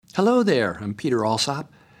Hello there, I'm Peter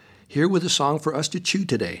Alsop, here with a song for us to chew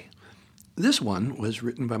today. This one was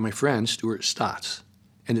written by my friend Stuart Stotts,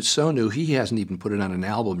 and it's so new he hasn't even put it on an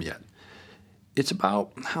album yet. It's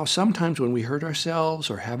about how sometimes when we hurt ourselves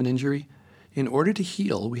or have an injury, in order to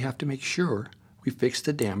heal, we have to make sure we fix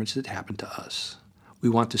the damage that happened to us. We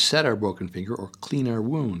want to set our broken finger or clean our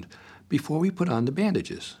wound before we put on the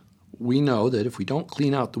bandages. We know that if we don't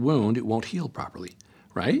clean out the wound, it won't heal properly,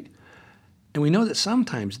 right? And we know that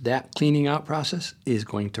sometimes that cleaning out process is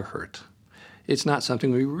going to hurt. It's not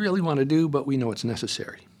something we really want to do, but we know it's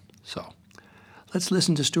necessary. So let's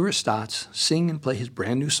listen to Stuart Stotts sing and play his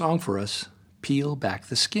brand new song for us, Peel Back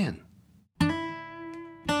the Skin.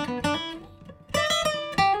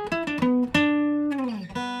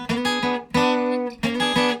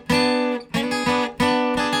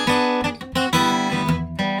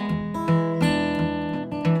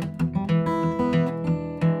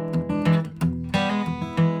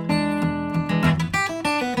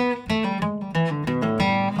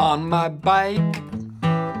 On my bike,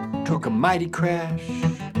 took a mighty crash,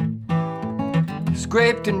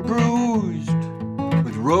 scraped and bruised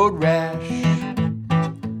with road rash.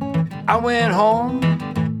 I went home,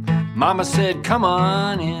 Mama said, come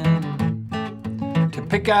on in, to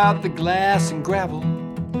pick out the glass and gravel.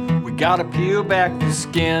 We gotta peel back the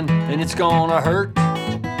skin and it's gonna hurt,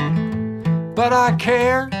 but I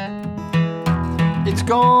care, it's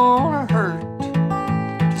gonna hurt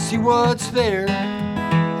to see what's there.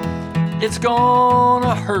 It's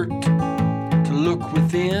gonna hurt to look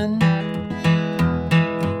within.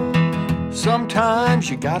 Sometimes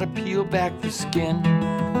you gotta peel back the skin.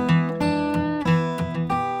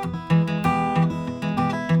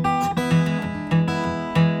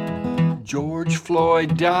 George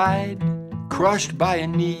Floyd died, crushed by a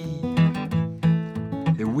knee.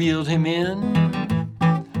 They wheeled him in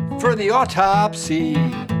for the autopsy.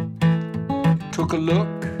 Took a look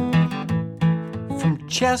from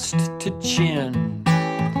chest to chin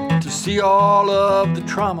to see all of the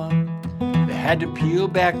trauma. They had to peel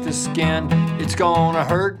back the skin. It's gonna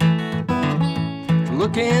hurt to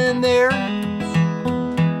look in there.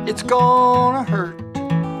 It's gonna hurt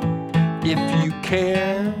if you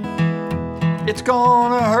care. It's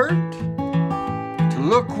gonna hurt to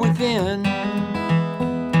look within.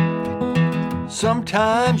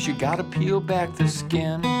 Sometimes you gotta peel back the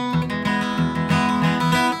skin.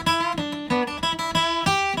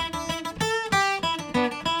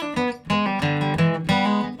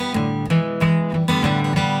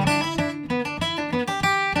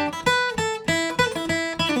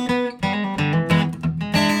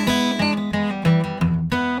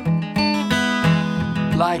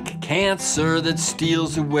 Like cancer that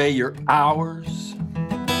steals away your hours,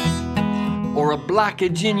 or a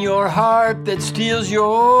blockage in your heart that steals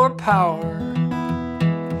your power.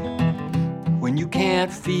 When you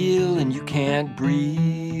can't feel and you can't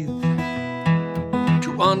breathe,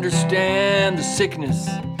 to understand the sickness,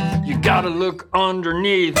 you gotta look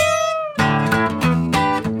underneath.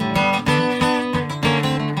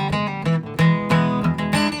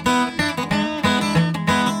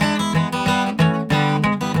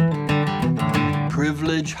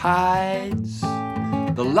 Privilege hides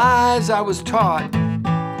the lies I was taught,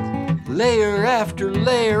 layer after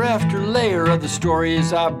layer after layer of the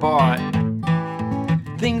stories I bought.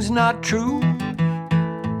 Things not true,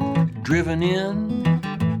 driven in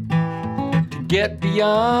to get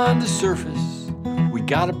beyond the surface. We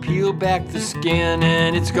gotta peel back the skin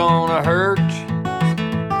and it's gonna hurt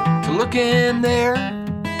to look in there.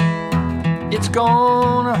 It's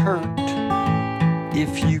gonna hurt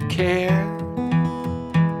if you care.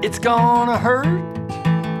 It's gonna hurt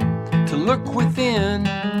to look within.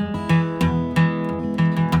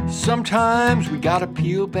 Sometimes we gotta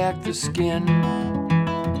peel back the skin.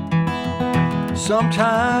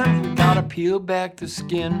 Sometimes we gotta peel back the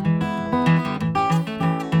skin.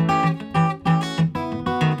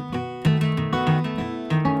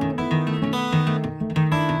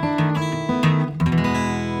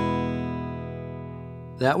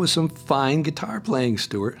 That was some fine guitar playing,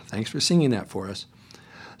 Stuart. Thanks for singing that for us.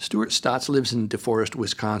 Stuart Stotts lives in DeForest,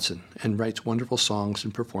 Wisconsin, and writes wonderful songs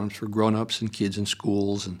and performs for grown-ups and kids in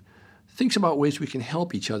schools and thinks about ways we can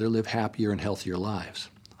help each other live happier and healthier lives.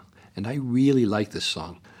 And I really like this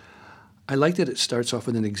song. I like that it starts off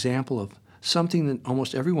with an example of something that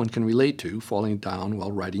almost everyone can relate to, falling down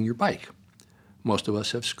while riding your bike. Most of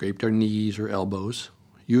us have scraped our knees or elbows,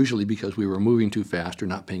 usually because we were moving too fast or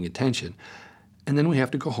not paying attention, and then we have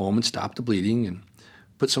to go home and stop the bleeding and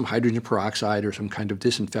put some hydrogen peroxide or some kind of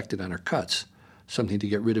disinfectant on our cuts, something to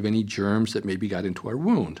get rid of any germs that maybe got into our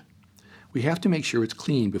wound. We have to make sure it's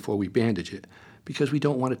clean before we bandage it, because we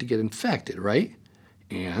don't want it to get infected, right?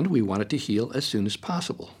 And we want it to heal as soon as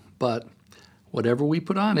possible. But whatever we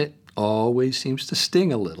put on it always seems to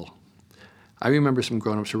sting a little. I remember some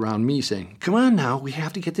grown-ups around me saying, "Come on now, we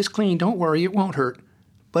have to get this clean. Don't worry, it won't hurt."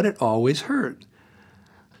 But it always hurt.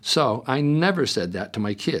 So I never said that to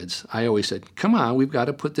my kids. I always said, "Come on, we've got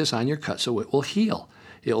to put this on your cut so it will heal.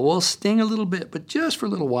 It will sting a little bit, but just for a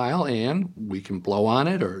little while, and we can blow on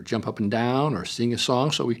it or jump up and down or sing a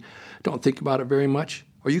song so we don't think about it very much.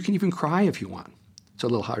 Or you can even cry if you want." It's a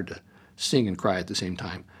little hard to sing and cry at the same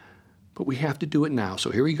time. But we have to do it now.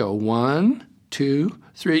 So here we go. 1, 2,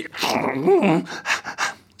 3.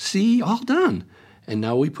 See, all done. And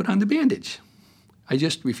now we put on the bandage. I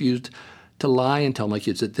just refused to lie and tell my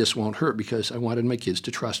kids that this won't hurt because I wanted my kids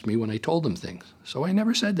to trust me when I told them things. So I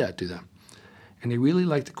never said that to them. And they really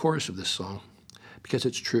like the chorus of this song because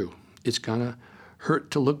it's true. It's gonna hurt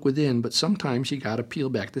to look within, but sometimes you gotta peel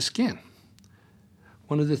back the skin.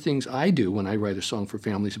 One of the things I do when I write a song for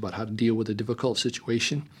families about how to deal with a difficult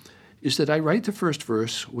situation is that I write the first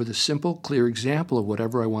verse with a simple, clear example of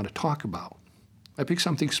whatever I want to talk about. I pick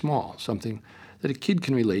something small, something that a kid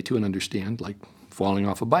can relate to and understand, like falling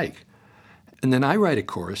off a bike. And then I write a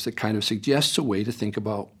chorus that kind of suggests a way to think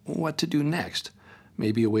about what to do next,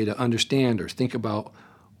 maybe a way to understand or think about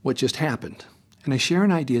what just happened. And I share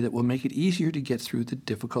an idea that will make it easier to get through the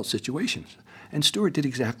difficult situations. And Stuart did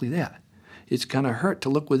exactly that. It's gonna hurt to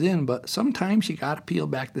look within, but sometimes you gotta peel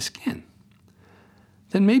back the skin.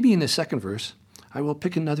 Then maybe in the second verse, I will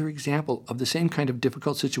pick another example of the same kind of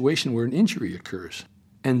difficult situation where an injury occurs.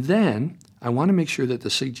 And then I want to make sure that the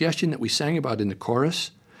suggestion that we sang about in the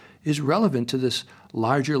chorus is relevant to this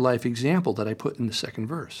larger life example that I put in the second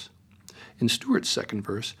verse. In Stuart's second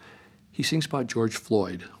verse, he sings about George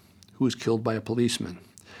Floyd, who was killed by a policeman.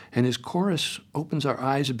 And his chorus opens our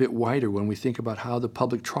eyes a bit wider when we think about how the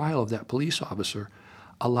public trial of that police officer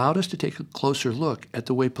allowed us to take a closer look at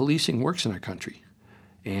the way policing works in our country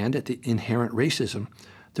and at the inherent racism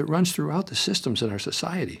that runs throughout the systems in our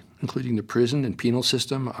society, including the prison and penal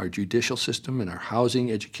system, our judicial system, and our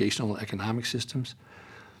housing, educational, and economic systems.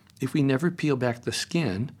 If we never peel back the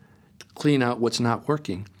skin to clean out what's not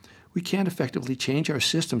working, we can't effectively change our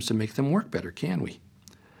systems to make them work better, can we?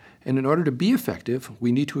 And in order to be effective,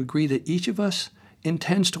 we need to agree that each of us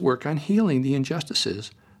intends to work on healing the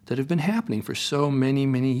injustices that have been happening for so many,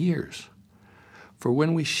 many years. For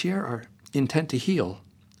when we share our intent to heal,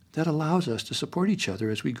 that allows us to support each other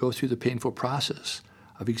as we go through the painful process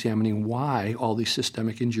of examining why all these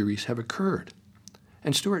systemic injuries have occurred.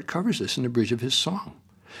 And Stuart covers this in the bridge of his song.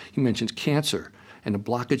 He mentions cancer and a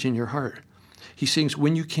blockage in your heart. He sings,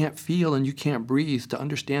 "When you can't feel and you can't breathe, to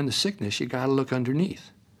understand the sickness, you gotta look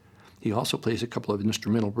underneath." He also plays a couple of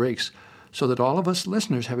instrumental breaks so that all of us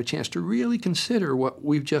listeners have a chance to really consider what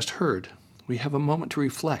we've just heard. We have a moment to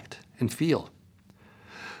reflect and feel.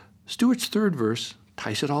 Stuart's third verse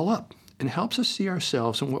ties it all up and helps us see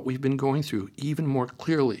ourselves and what we've been going through even more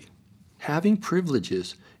clearly. Having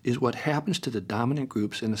privileges is what happens to the dominant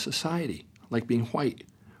groups in a society, like being white,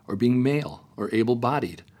 or being male, or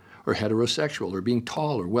able-bodied, or heterosexual, or being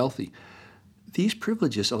tall or wealthy. These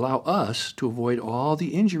privileges allow us to avoid all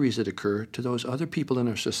the injuries that occur to those other people in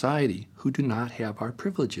our society who do not have our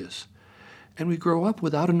privileges. And we grow up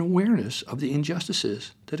without an awareness of the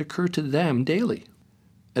injustices that occur to them daily.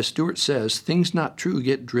 As Stuart says, things not true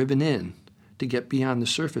get driven in. To get beyond the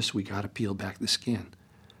surface, we gotta peel back the skin.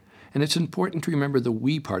 And it's important to remember the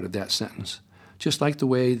we part of that sentence. Just like the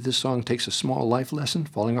way this song takes a small life lesson,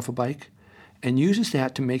 falling off a bike, and uses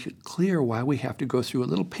that to make it clear why we have to go through a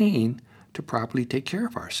little pain to properly take care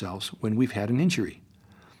of ourselves when we've had an injury.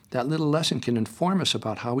 That little lesson can inform us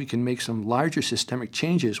about how we can make some larger systemic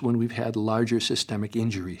changes when we've had larger systemic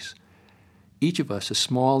injuries. Each of us as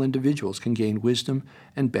small individuals can gain wisdom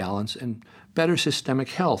and balance and better systemic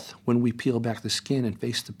health when we peel back the skin and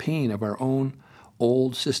face the pain of our own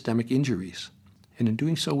old systemic injuries. And in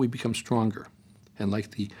doing so, we become stronger. And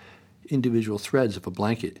like the individual threads of a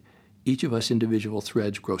blanket, each of us individual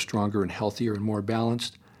threads grow stronger and healthier and more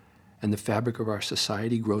balanced, and the fabric of our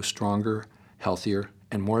society grows stronger, healthier,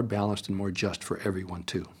 and more balanced and more just for everyone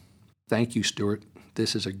too. Thank you, Stuart.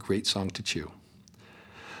 This is a great song to chew.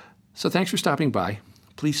 So thanks for stopping by.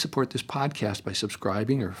 Please support this podcast by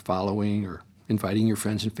subscribing or following or inviting your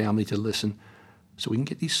friends and family to listen so we can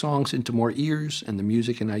get these songs into more ears and the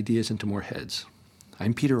music and ideas into more heads.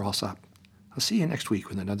 I'm Peter Alsop. I'll see you next week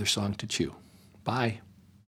with another song to chew. Bye.